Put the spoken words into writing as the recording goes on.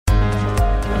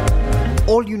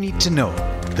all you need to know,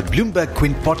 the Bloomberg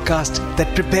Quint podcast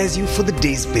that prepares you for the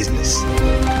day's business.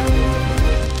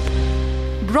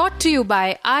 Brought to you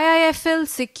by IIFL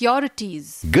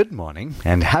Securities. Good morning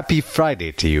and happy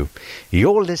Friday to you.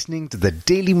 You're listening to the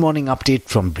Daily Morning Update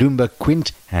from Bloomberg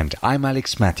Quint and I'm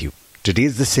Alex Matthew. Today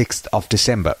is the 6th of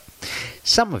December.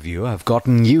 Some of you have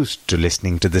gotten used to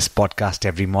listening to this podcast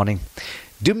every morning.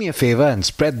 Do me a favor and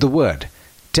spread the word.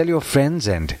 Tell your friends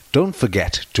and don't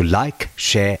forget to like,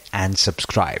 share and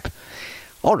subscribe.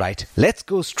 Alright, let's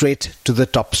go straight to the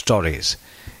top stories.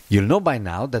 You'll know by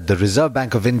now that the Reserve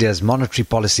Bank of India's Monetary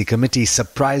Policy Committee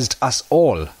surprised us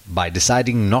all by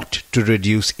deciding not to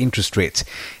reduce interest rates,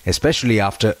 especially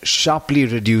after sharply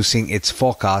reducing its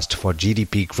forecast for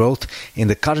GDP growth in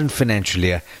the current financial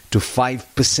year to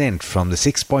 5% from the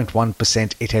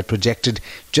 6.1% it had projected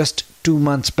just 2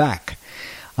 months back.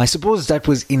 I suppose that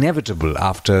was inevitable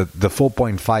after the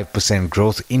 4.5%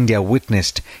 growth India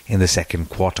witnessed in the second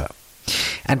quarter.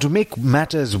 And to make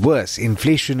matters worse,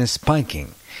 inflation is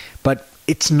spiking. But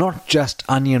it's not just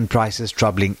onion prices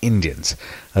troubling Indians.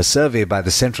 A survey by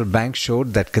the central bank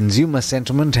showed that consumer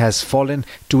sentiment has fallen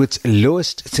to its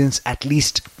lowest since at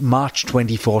least March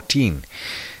 2014.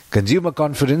 Consumer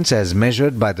confidence, as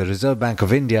measured by the Reserve Bank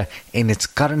of India in its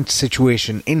current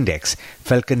situation index,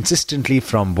 fell consistently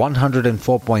from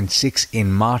 104.6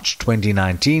 in March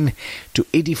 2019 to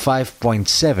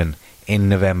 85.7 in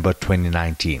November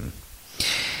 2019.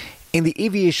 In the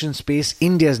aviation space,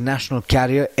 India's national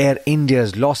carrier Air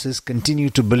India's losses continue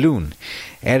to balloon.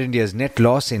 Air India's net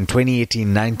loss in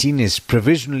 2018-19 is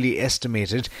provisionally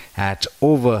estimated at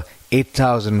over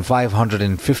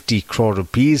 8,550 crore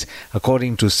rupees,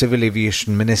 according to Civil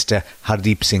Aviation Minister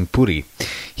Hardeep Singh Puri.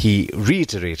 He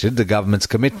reiterated the government's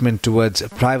commitment towards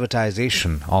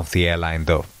privatization of the airline,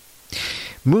 though.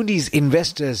 Moody's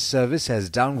Investors Service has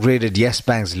downgraded Yes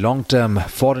Bank's long-term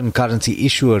foreign currency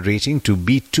issuer rating to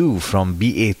B2 from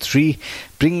Ba3,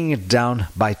 bringing it down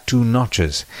by 2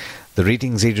 notches. The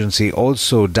ratings agency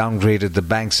also downgraded the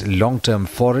bank's long-term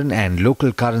foreign and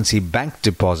local currency bank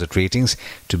deposit ratings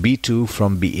to B2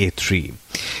 from Ba3.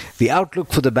 The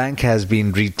outlook for the bank has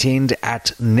been retained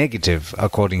at negative,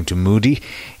 according to Moody.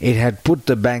 It had put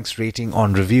the bank's rating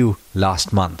on review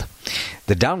last month.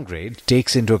 The downgrade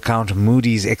takes into account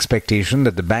Moody's expectation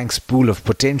that the bank's pool of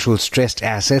potential stressed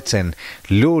assets and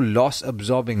low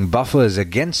loss-absorbing buffers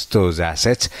against those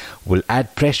assets will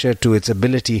add pressure to its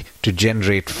ability to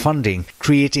generate funding,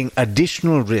 creating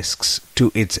additional risks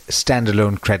to its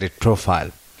standalone credit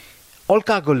profile. All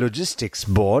Cargo Logistics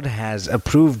Board has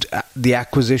approved the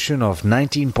acquisition of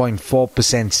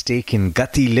 19.4% stake in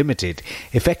Gati Limited,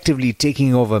 effectively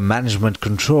taking over management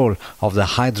control of the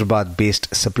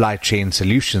Hyderabad-based supply chain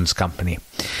solutions company.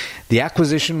 The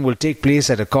acquisition will take place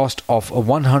at a cost of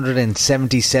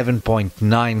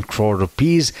 177.9 crore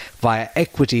rupees via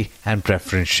equity and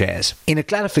preference shares. In a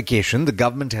clarification, the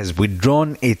government has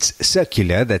withdrawn its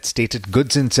circular that stated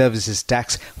goods and services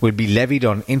tax will be levied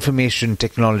on information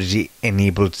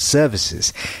technology-enabled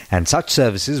services, and such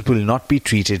services will not be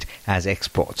treated as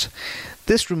exports.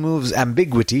 This removes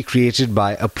ambiguity created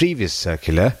by a previous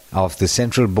circular of the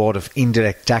Central Board of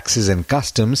Indirect Taxes and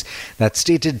Customs that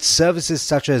stated services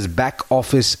such as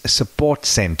back-office support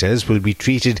centers will be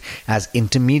treated as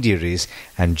intermediaries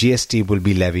and GST will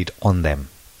be levied on them.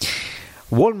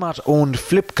 Walmart-owned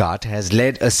Flipkart has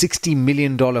led a $60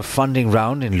 million funding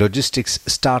round in logistics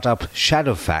startup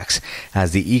Shadowfax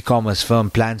as the e-commerce firm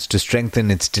plans to strengthen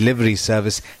its delivery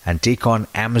service and take on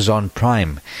Amazon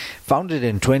Prime. Founded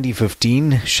in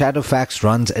 2015, Shadowfax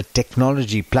runs a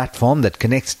technology platform that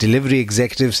connects delivery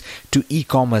executives to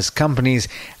e-commerce companies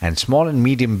and small and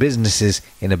medium businesses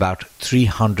in about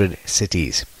 300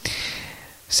 cities.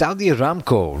 Saudi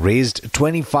Aramco raised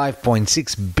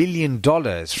 $25.6 billion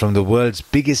from the world's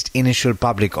biggest initial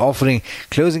public offering,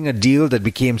 closing a deal that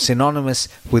became synonymous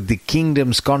with the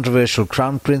kingdom's controversial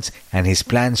crown prince and his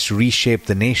plans to reshape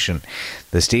the nation.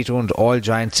 The state-owned oil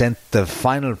giant sent the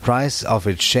final price of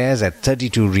its shares at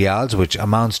 32 riyals, which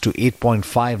amounts to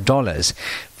 $8.5,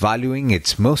 valuing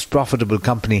its most profitable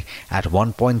company at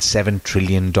 $1.7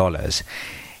 trillion.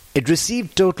 It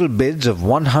received total bids of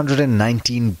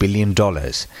 $119 billion.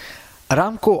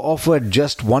 Aramco offered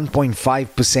just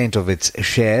 1.5% of its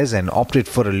shares and opted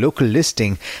for a local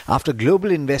listing after global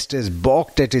investors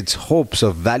balked at its hopes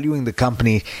of valuing the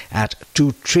company at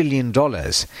 $2 trillion.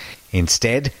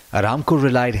 Instead, Aramco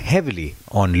relied heavily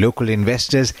on local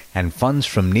investors and funds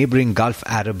from neighboring Gulf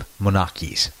Arab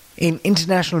monarchies. In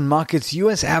international markets,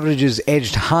 U.S. averages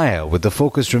edged higher, with the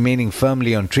focus remaining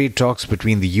firmly on trade talks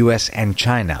between the U.S. and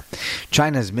China.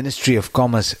 China's Ministry of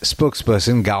Commerce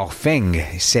spokesperson Gao Feng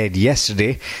said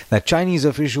yesterday that Chinese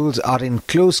officials are in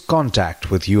close contact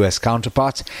with U.S.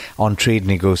 counterparts on trade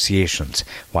negotiations,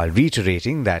 while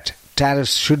reiterating that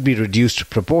tariffs should be reduced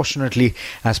proportionately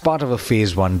as part of a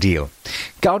Phase 1 deal.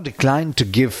 Gao declined to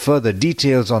give further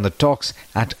details on the talks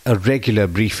at a regular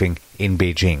briefing in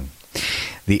Beijing.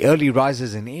 The early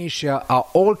rises in Asia are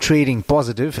all trading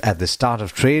positive at the start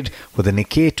of trade, with the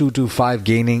Nikkei 225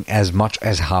 gaining as much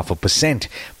as 0.5%,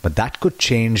 but that could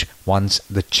change once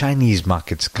the Chinese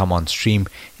markets come on stream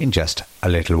in just a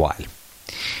little while.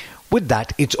 With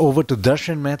that, it's over to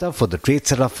Darshan Mehta for the trade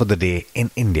setup for the day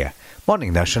in India.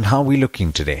 Morning, Darshan. How are we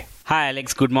looking today? Hi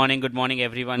Alex, good morning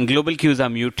everyone. Global cues are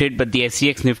muted, but the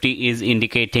SCX Nifty is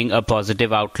indicating a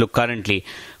positive outlook currently.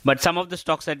 But some of the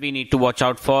stocks that we need to watch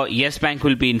out for: Yes Bank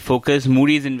will be in focus.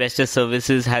 Moody's Investor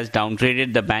Services has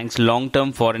downgraded the bank's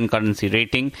long-term foreign currency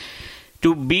rating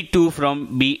to B2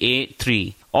 from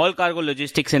BA3. All Cargo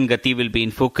Logistics and Gati will be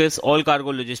in focus. All Cargo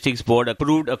Logistics Board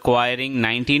approved acquiring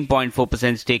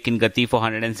 19.4% stake in Gati for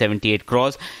 178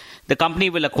 crores. The company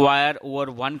will acquire over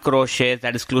 1 crore shares,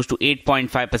 that is close to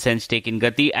 8.5% stake in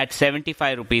Gati, at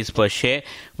 75 rupees per share,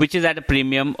 which is at a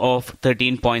premium of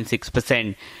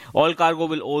 13.6%. All Cargo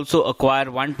will also acquire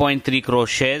 1.3 crore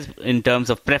shares in terms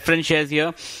of preference shares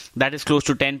here, that is close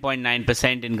to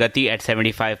 10.9% in Gati at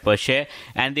 75 per share,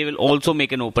 and they will also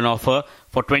make an open offer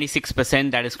for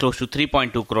 26%, that is close to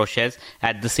 3.2 crore shares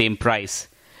at the same price.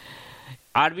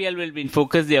 RBL will be in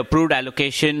focus. The approved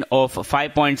allocation of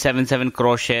 5.77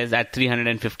 crore shares at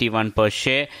 351 per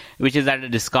share, which is at a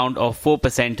discount of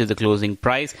 4% to the closing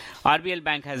price. RBL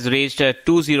Bank has raised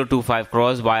 2025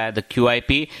 crores via the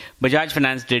QIP. Bajaj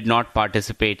Finance did not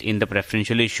participate in the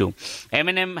preferential issue.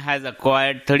 M&M has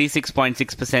acquired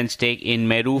 36.6% stake in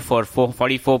Meru for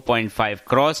 44.5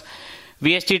 crores.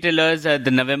 VST Tillers,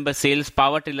 the November sales,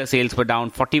 power tiller sales were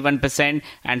down 41%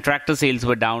 and tractor sales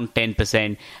were down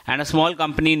 10%. And a small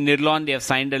company, Nirlon, they have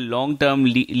signed a long-term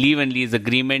leave and lease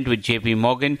agreement with JP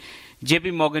Morgan.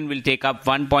 JP Morgan will take up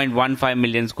 1.15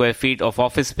 million square feet of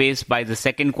office space by the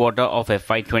second quarter of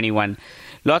FY21.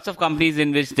 Lots of companies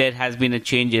in which there has been a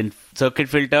change in circuit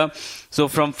filter. So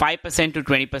from 5% to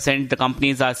 20%, the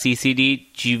companies are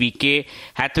CCD, GVK,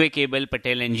 Hathway Cable,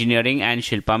 Patel Engineering and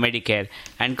Shilpa Medicare.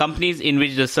 And companies in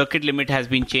which the circuit limit has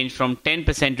been changed from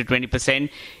 10% to 20%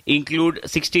 include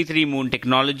 63 Moon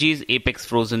Technologies, Apex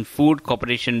Frozen Food,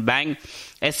 Corporation Bank,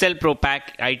 SL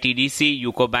Propack, ITDC,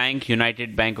 UCO Bank,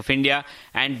 United Bank of India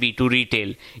and V2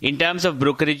 Retail. In terms of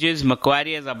brokerages,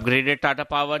 Macquarie has upgraded Tata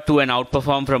Power to an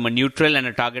outperform from a neutral and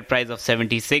a target price of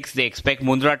 76. They expect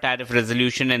Mundra tariff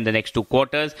resolution in the next 2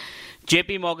 quarters.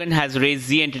 JP Morgan has raised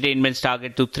Z Entertainment's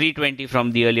target to 320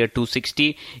 from the earlier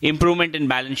 260. Improvement in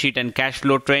balance sheet and cash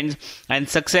flow trends and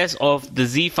success of the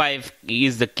Z5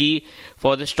 is the key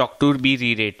for the stock to be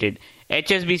re-rated.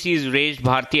 HSBC has raised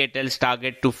Bharti Airtel's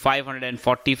target to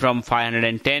 540 from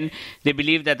 510. They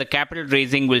believe that the capital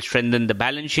raising will strengthen the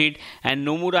balance sheet, and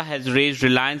Nomura has raised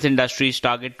Reliance Industries'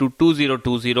 target to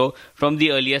 2020 from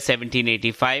the earlier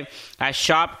 1785 as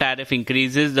sharp tariff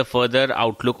increases the further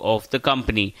outlook of the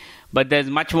company. But there's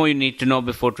much more you need to know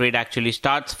before trade actually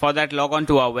starts. For that, log on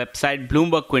to our website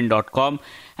bloombergquint.com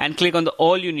and click on the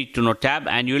All You Need to Know tab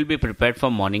and you'll be prepared for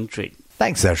morning trade.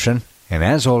 Thanks, Darshan. And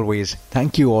as always,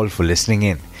 thank you all for listening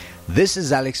in. This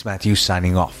is Alex Matthews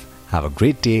signing off. Have a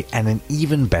great day and an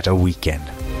even better weekend.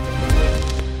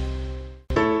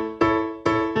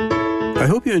 I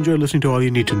hope you enjoyed listening to All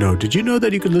You Need to Know. Did you know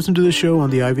that you can listen to the show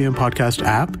on the IVM Podcast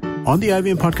app? On the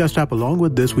IVM Podcast app, along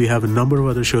with this, we have a number of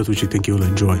other shows which you think you'll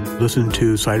enjoy. Listen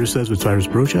to Cyrus Says with Cyrus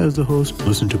Brocha as the host.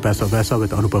 Listen to Paisa Vaisa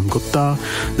with Anupam Gupta.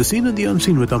 The Scene and the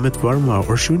Unseen with Amit Verma.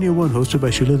 Or Shunya One hosted by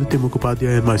Shiladitya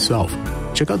Mukhopadhyay and myself.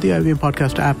 Check out the IVM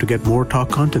Podcast app to get more talk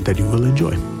content that you will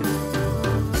enjoy.